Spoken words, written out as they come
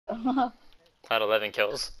Had 11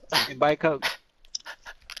 kills. Buy Coke.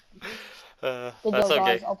 That's Good job, okay.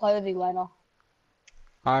 guys. I'll play with you later.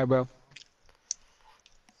 Alright, bro.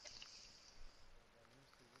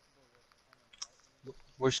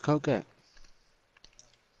 Where's Coke at?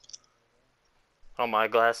 On my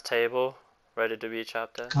glass table, ready to be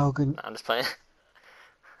chopped up. Coke. Nah, I'm just playing.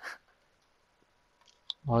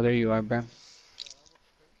 Oh, there you are, bro.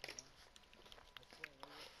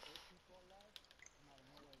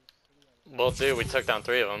 Well, dude, we took down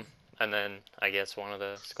 3 of them, and then I guess one of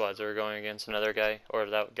the squads were going against another guy, or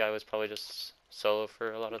that guy was probably just solo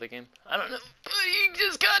for a lot of the game. I don't know, but he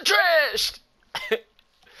just got trashed!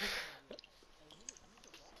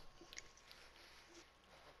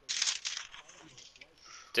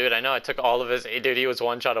 Dude, I know I took all of his. Dude, he was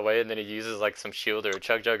 1 shot away, and then he uses like some shield or a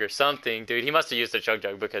chug jug or something. Dude, he must have used a chug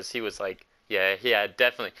jug because he was like, yeah, he had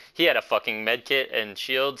definitely. He had a fucking med kit and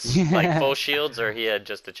shields, like full shields, or he had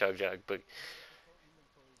just a chug jug. But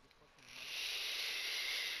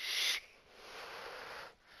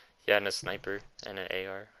yeah, and a sniper and an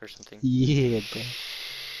AR or something. Yeah, bro.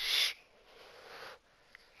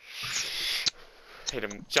 Hit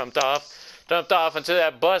him, jumped off into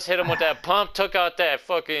that bus, hit him with that pump, took out that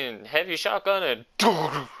fucking heavy shotgun, and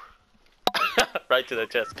right to the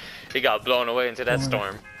chest. He got blown away into that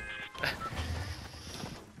storm.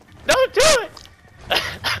 Don't do it!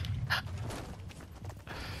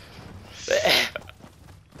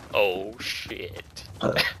 Oh shit.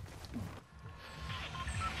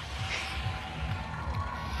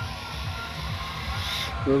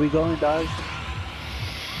 Where we going, dog?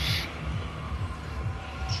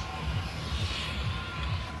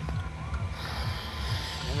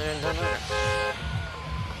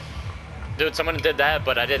 Dude, someone did that,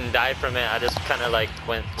 but I didn't die from it. I just kind of like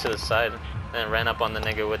went to the side and ran up on the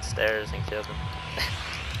nigga with stairs and killed him.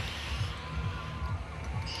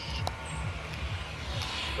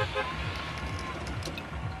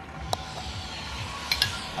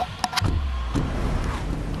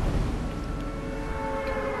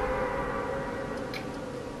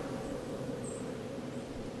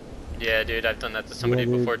 Yeah, dude, I've done that to somebody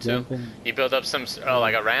before too. You build up some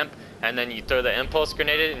like a ramp, and then you throw the impulse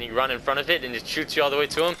grenade and you run in front of it, and it shoots you all the way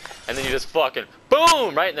to him, and then you just fucking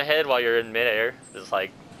boom right in the head while you're in midair, just like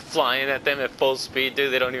flying at them at full speed,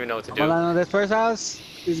 dude. They don't even know what to do. Hold on, this first house,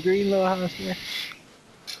 this green little house here.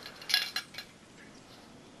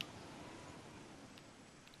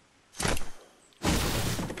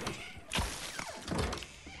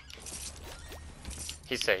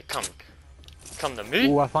 He say, come to me.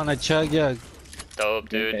 Ooh, I found a chug jug. Dope,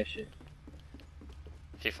 dude.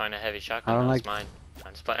 If you find a heavy shotgun, I don't that's like... mine.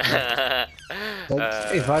 I'm just playing.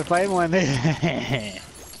 If I find one, if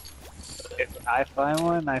I find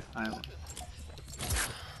one, I find one.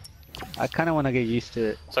 I kind of want to get used to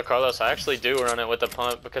it. So Carlos, I actually do run it with the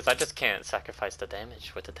pump because I just can't sacrifice the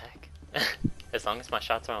damage with the tech. As long as my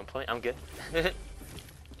shots are on point, I'm good.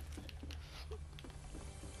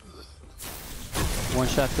 One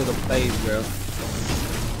shot to the face, bro.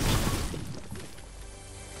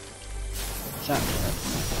 Shot.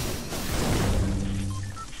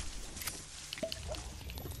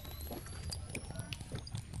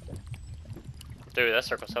 Dude, that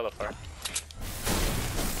circle's hella far.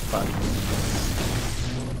 Fuck.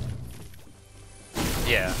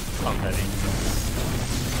 Yeah, pump heavy.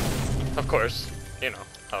 Of course, you know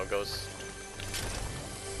how it goes.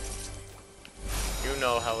 You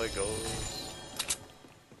know how it goes.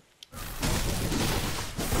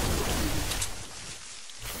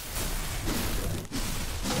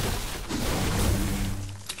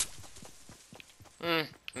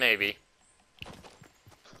 Maybe.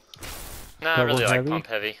 Nah, I really like pump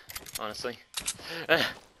heavy, honestly. I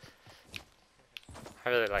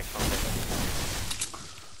really like pump heavy.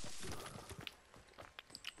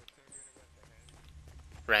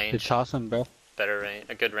 Range. It's awesome, bro. Better range,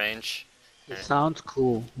 a good range. It sounds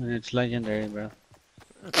cool, and it's legendary, bro.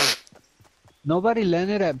 Nobody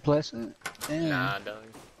landed at Pleasant? Damn. Nah, dog.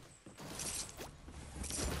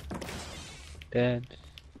 Dead.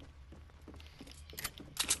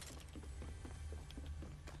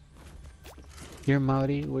 Here,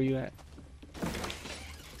 Maori, where you at?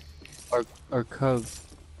 Or Cog.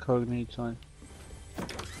 Cog needs one.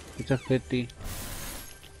 It's a 50.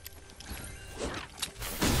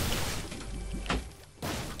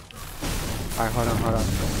 Alright, hold on. I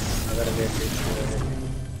gotta get this.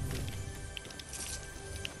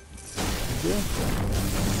 Yeah.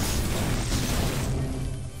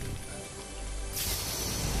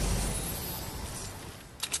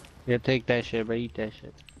 Yeah, take that shit, bro. Eat that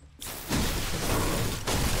shit.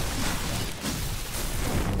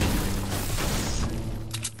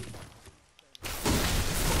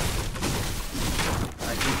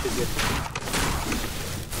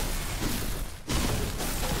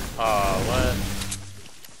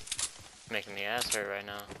 ass hurt right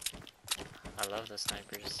now. I love the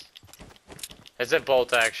snipers. Is it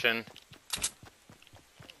bolt action?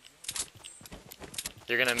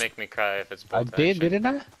 You're gonna make me cry if it's bolt action. Didn't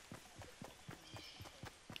I?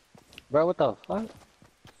 Bro, what the fuck?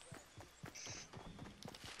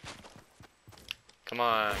 Come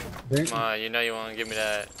on, come on, you know you wanna give me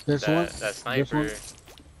that, that sniper.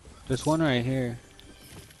 There's one right here.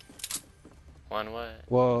 One what?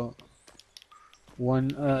 Well,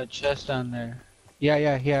 one chest down there. Yeah,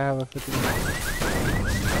 I have a 50.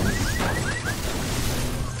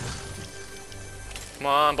 Come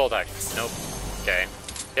on, bolt action. Nope. Okay.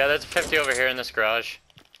 Yeah, there's a 50 over here in this garage.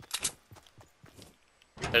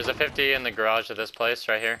 There's a 50 in the garage of this place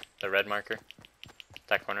right here, the red marker.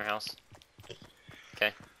 That corner house.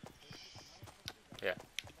 Okay. Yeah.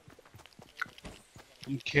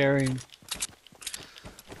 I'm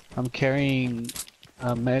carrying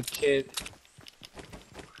a med kit.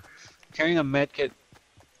 Carrying a med kit.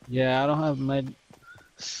 Yeah, I don't have med.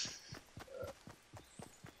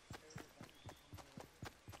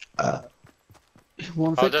 I'll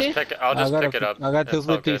just pick it up. I got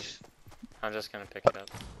 250s. I'm just gonna pick it up.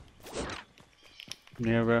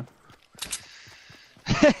 Yeah, bro.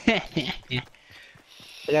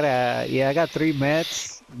 I got 3 med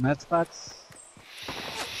spots.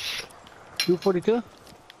 242?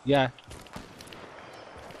 Yeah.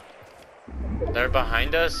 They're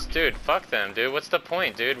behind us? Dude, fuck them, dude. What's the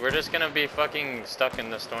point, dude? We're just gonna be fucking stuck in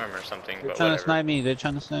the storm or something, They're but trying whatever. to snipe me. They're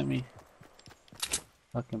trying to snipe me.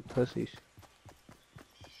 Fucking pussies.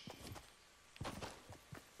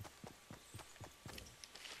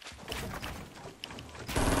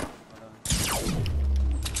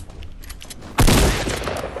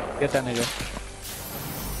 Get that nigga.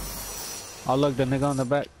 Oh look, the nigga on the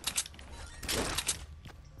back.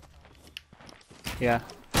 Yeah.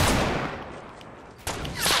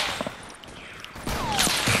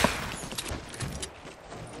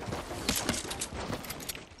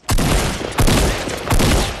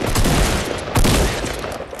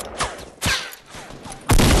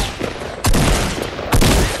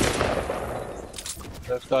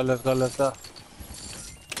 Let's go.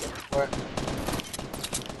 Where?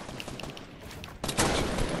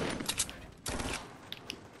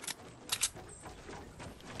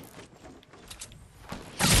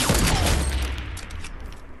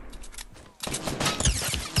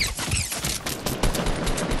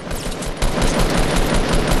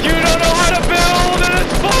 You don't know how to build, and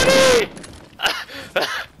it's funny!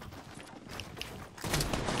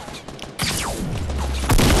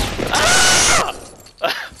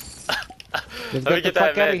 Let me get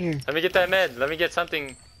that med. Let me get that med. Let me get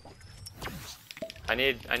something. I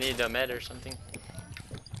need a med or something.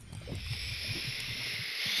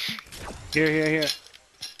 Here.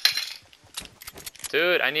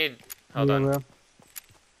 Dude, I need. Hold on. Bro.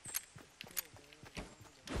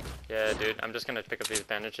 Yeah, dude, I'm just gonna pick up these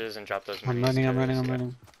bandages and drop those. I'm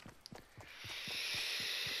running.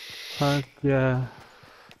 Fuck yeah.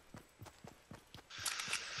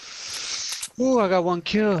 Ooh, I got 1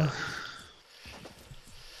 kill.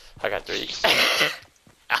 I got 3.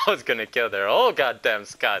 I was gonna kill their whole goddamn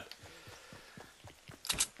squad.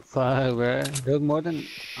 Fuck, bro. There's more than.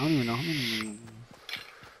 I don't even know how many.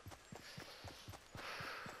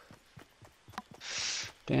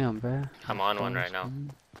 Damn, bro. I'm on one right now.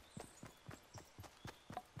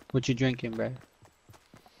 What you drinking, bro?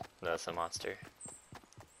 That's a monster.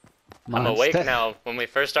 I'm awake now. When we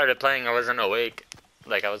first started playing, I wasn't awake.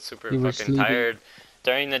 Like, I was super fucking tired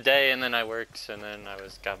during the day, and then I worked, and then I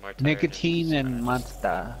got more tired. Nicotine and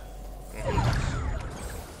Monster.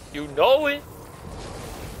 You know it!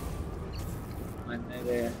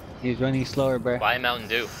 He's running slower, bro. Why Mountain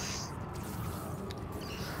Dew?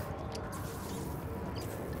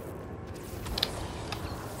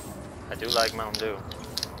 I do like Mountain Dew.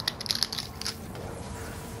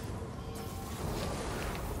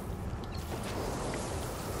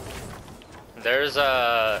 There's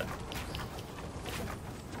nah,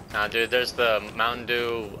 dude, there's the Mountain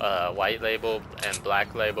Dew white label and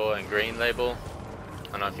black label and green label.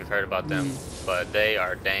 I don't know if you've heard about them, but they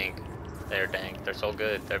are dank. They're dank. They're so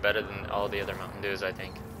good. They're better than all the other Mountain Dews, I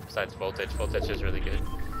think. Besides Voltage. Voltage is really good.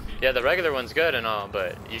 Yeah, the regular one's good and all,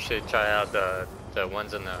 but you should try out the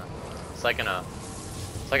ones in the. It's like in a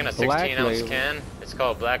 16-ounce can. It's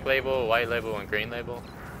called black label, white label, and green label.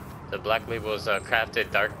 The black label is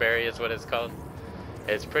crafted dark berry is what it's called.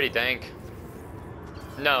 It's pretty dank.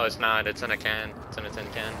 No, it's not. It's in a can. It's in a tin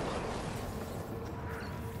can.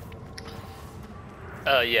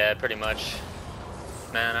 Yeah, pretty much.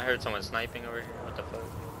 Man, I heard someone sniping over here. What the fuck?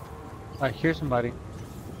 I hear somebody.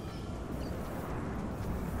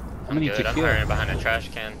 I'm good. I'm hiding behind a trash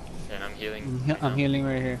can, and I'm healing. I'm healing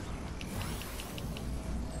right here.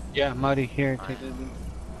 Yeah, I'm already here. Take it.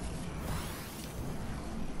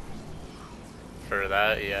 For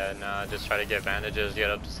that, yeah, no, just try to get bandages, get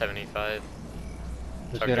up to 75.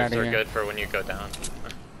 Let's get out of They're here. good for when you go down,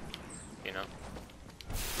 you know.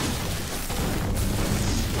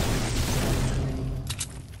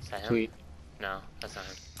 Is that him? Sweet. No, that's not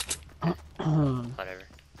him. Whatever.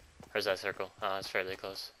 Where's that circle? Oh, it's fairly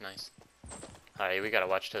close. Nice. Alright, we gotta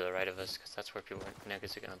watch to the right of us, because that's where people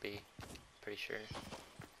niggas are gonna be. Pretty sure.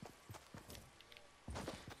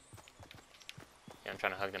 Yeah, I'm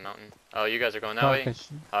trying to hug the mountain. Oh, you guys are going that way?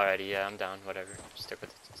 Alrighty, yeah, I'm down. Whatever. Stick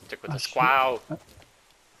with the squaw.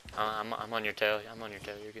 I'm on your tail. I'm on your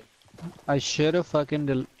tail. You're good. I should have fucking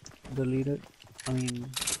deleted. I mean,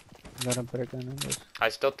 gotta put a gun on this. I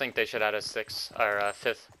still think they should add a 6th or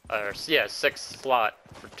 5th or yeah 6th slot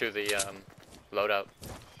to the loadout.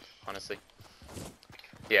 Honestly.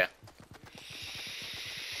 Yeah.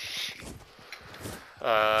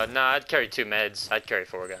 Nah, I'd carry 2 meds. I'd carry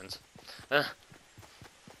 4 guns.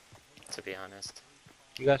 To be honest.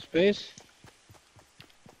 You got space?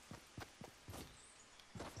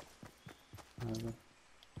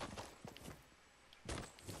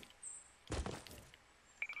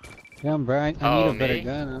 Damn, Brian, I need a better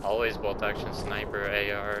gun. Huh? Always bolt action sniper,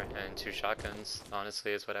 AR, and 2 shotguns.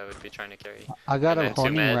 Honestly, is what I would be trying to carry. I got a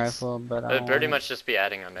hunting rifle, but I'd pretty much just be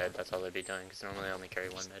adding a med. That's all I'd be doing, because normally I only carry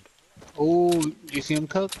 1 med. Oh, you see him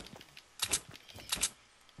cook?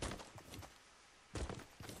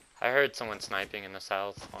 I heard someone sniping in the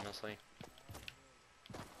south, honestly.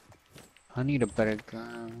 I need a better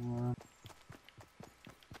gun.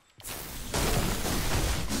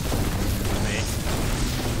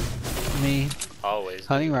 Me. Always.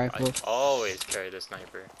 Hunting rifle. I always carry the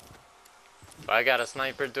sniper. If I got a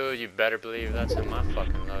sniper, dude, you better believe that's in my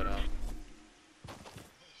fucking loadout.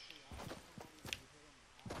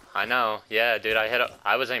 I know. Yeah, dude,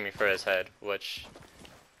 I was aiming for his head, which...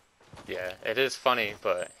 Yeah, it is funny,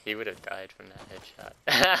 but he would have died from that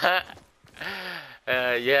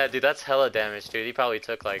headshot. Yeah, dude, that's hella damage, dude. He probably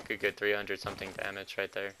took like a good 300 something damage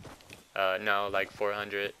right there. No, like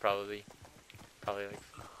 400 probably. Probably like...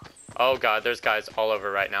 Oh god, there's guys all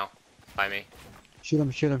over right now. By me. Shoot him,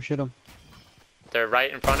 shoot him, shoot him. They're right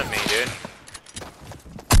in front of me, dude.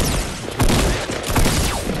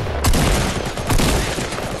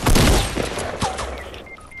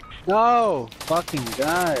 No! Fucking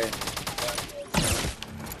guy.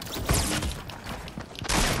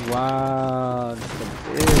 Wow, that's a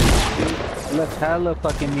bitch. Look, hella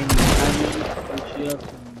fucking mini. I mean, fucking shields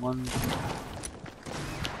and one.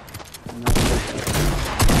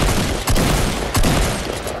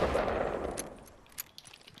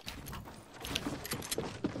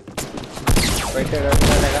 Right there, that's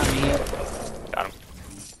where they got me. Got him.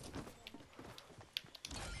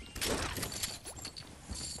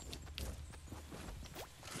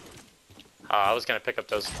 Oh, I was gonna pick up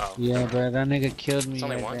those. Oh. Yeah, bro, that nigga killed me. It's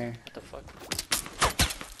only right one? there. What the fuck?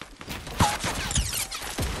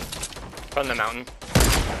 From the mountain.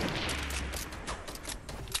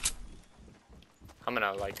 I'm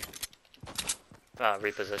gonna, like,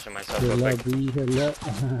 reposition myself real quick.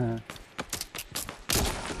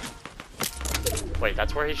 Wait,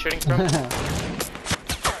 that's where he's shooting from?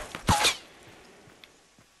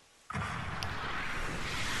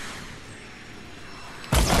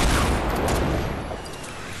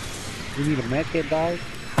 You need a medkit, dog?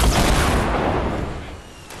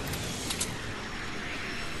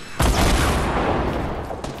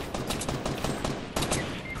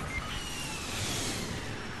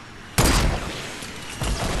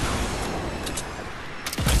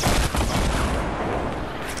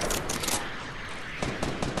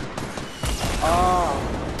 Oh,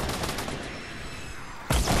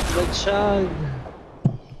 the chug.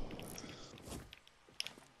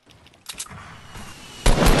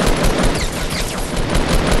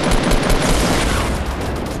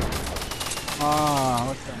 Ah,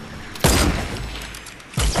 what the?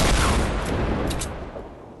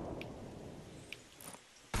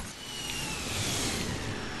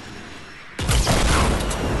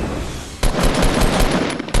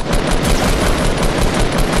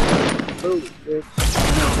 Oh, bitch.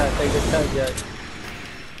 I'm gonna try to take the tug yet.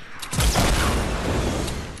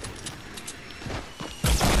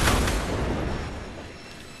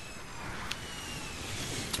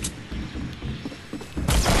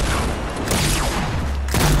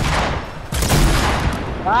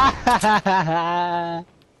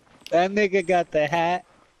 That nigga got the hat.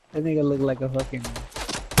 That nigga look like a fucking...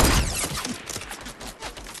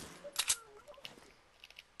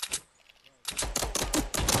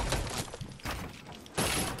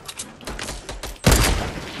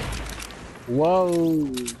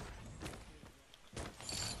 Whoa.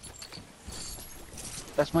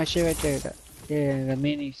 That's my shit right there. Yeah, the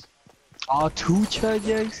minis. Oh, 2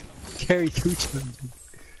 charges? Carry 2 charges.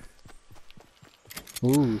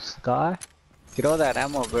 Ooh, Scar. Get all that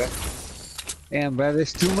ammo, bro. Damn, bro,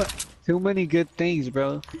 there's too many good things,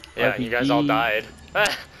 bro. Yeah, RPG. you guys all died.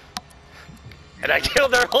 And I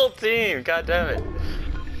killed their whole team. God damn it.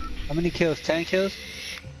 How many kills? 10 kills?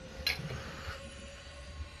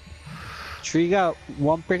 Tree got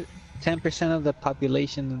 10% of the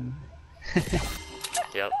population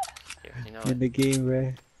Yep. You know in it. the game,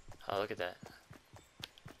 bro. Oh, look at that.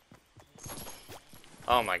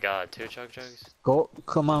 Oh my god, 2 chug jugs? Go,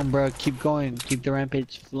 come on, bro. Keep going. Keep the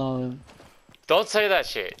rampage flowing. Don't say that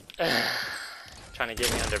shit. Trying to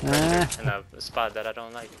get me under pressure in a spot that I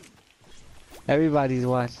don't like. Everybody's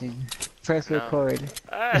watching. Press record.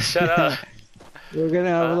 Shut up. We're gonna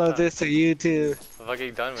upload this to YouTube. I'm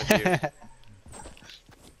fucking done with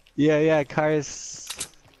you. Yeah, Car's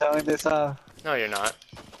showing this off. No, you're not.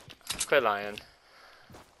 Quit lying.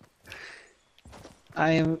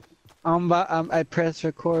 I press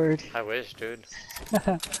record. I wish, dude.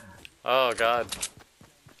 Oh god.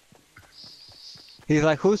 He's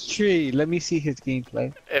like, who's Tree? Let me see his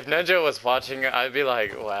gameplay. If Ninja was watching it, I'd be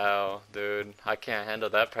like, wow, dude, I can't handle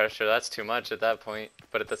that pressure. That's too much at that point.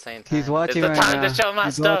 But at the same time, He's watching it's the time to show my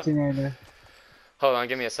He's stuff. watching right now. Hold on,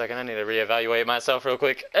 give me a second. I need to reevaluate myself real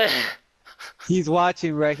quick. He's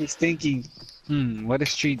watching, right? He's thinking, what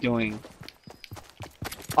is Tree doing?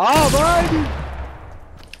 Oh, buddy!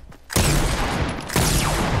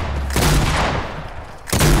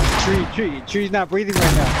 Tree's not breathing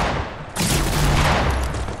right now.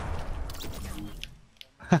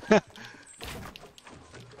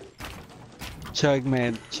 Chug,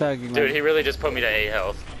 man. Dude, he really just put me to 8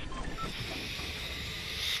 health.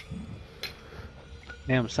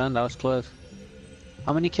 Damn, son, that was close.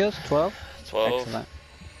 How many kills? 12? 12. Excellent.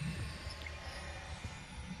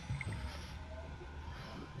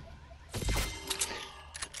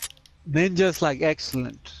 Ninja's like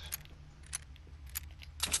excellent.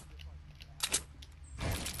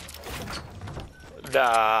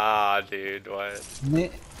 Nah, dude, what?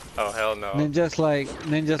 Oh, hell no. Ninja's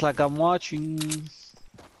like I'm watching.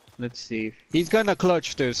 Let's see. He's gonna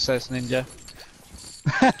clutch this, says Ninja.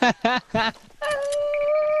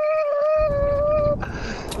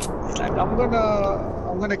 He's like, I'm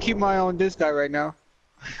gonna keep my eye on this guy right now.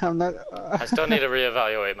 I'm not. I still need to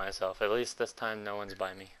reevaluate myself. At least this time, no one's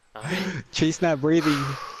by me. Tree's not breathing.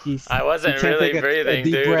 I wasn't really breathing,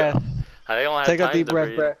 deep dude. Breath. I don't have Take time a deep to breath,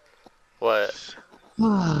 breathe. bro. What?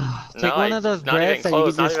 Take one of those breaths that you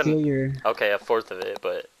can just feel your... Okay, a fourth of it,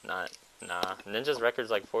 but nah. Ninja's record's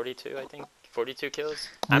like 42, I think. 42 kills?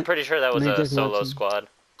 I'm pretty sure that was a solo squad.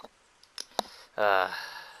 It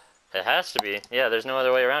has to be. Yeah, there's no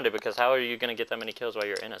other way around it, because how are you going to get that many kills while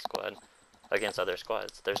you're in a squad against other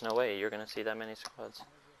squads? There's no way you're going to see that many squads.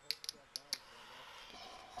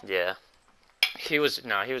 Yeah. He was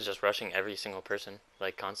just rushing every single person,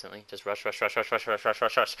 like constantly. Just rush.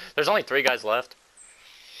 There's only 3 guys left.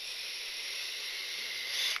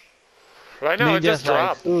 Right now, it just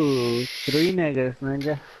dropped. Ooh, 3 niggas,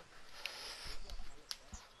 Ninja.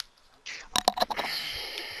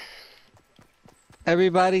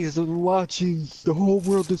 Everybody's watching. The whole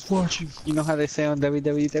world is watching. You know how they say on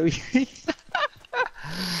WWE?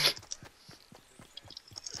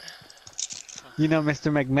 You know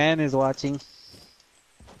Mr. McMahon is watching.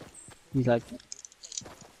 He's like...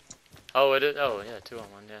 Oh, it is? Oh, yeah,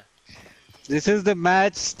 2-on-1, yeah. This is the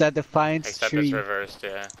match that defines Except Tree. it's reversed,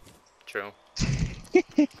 yeah. True.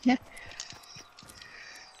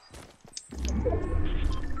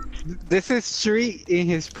 This is Tree in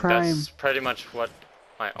his prime. That's pretty much what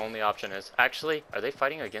my only option is. Actually, are they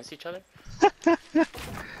fighting against each other?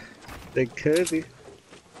 They could be.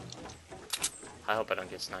 I hope I don't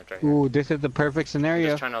get sniped right here. Ooh, this is the perfect I'm scenario.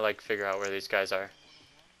 just trying to like figure out where these guys are.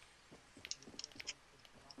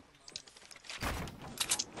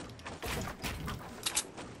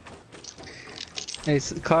 Hey,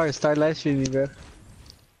 Car, start live streaming, bro.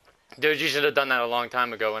 Dude, you should have done that a long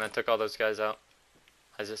time ago when I took all those guys out.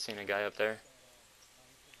 I just seen a guy up there.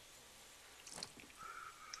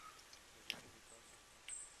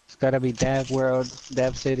 It's gotta be Dab World,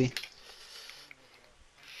 Dab City.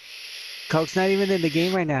 Coke's not even in the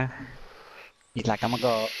game right now. He's like, I'm gonna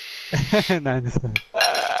go.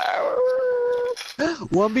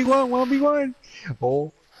 1v1.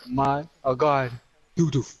 Oh my, oh god.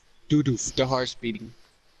 Doo-doof, the heart's beating.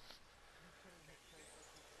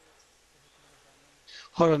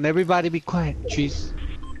 Hold on, everybody be quiet, jeez.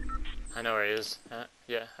 I know where he is.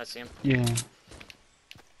 Yeah, I see him. Yeah.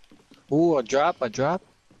 Ooh, a drop, a drop.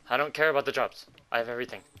 I don't care about the drops. I have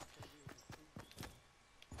everything.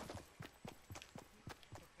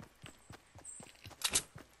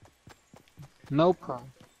 No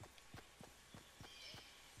problem.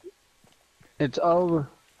 It's over.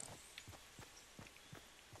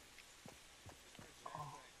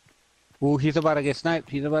 Ooh, he's about to get sniped.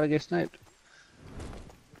 He's about to get sniped.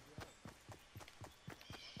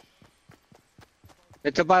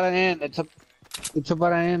 It's about an end. It's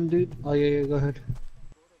about an end, dude. Oh yeah, go ahead.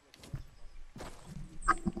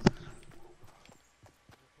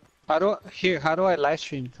 How do I live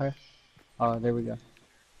stream, Kai? Oh, there we go.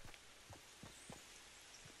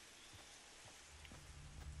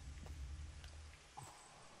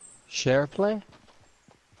 Share play?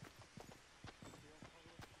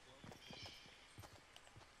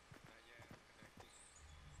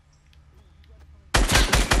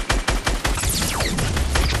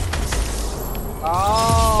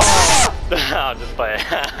 Oh! I'm just playing.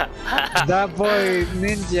 That boy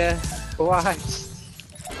ninja. Watch.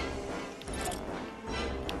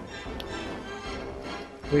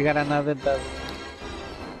 We got another dub.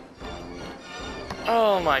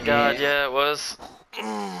 Oh my god, yeah, it was.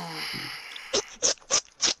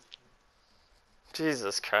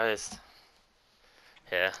 Jesus Christ.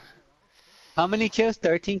 Yeah. How many kills?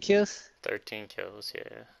 13 kills? 13 kills,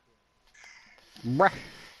 yeah. Bruh.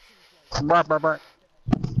 Bruh, bruh, bruh.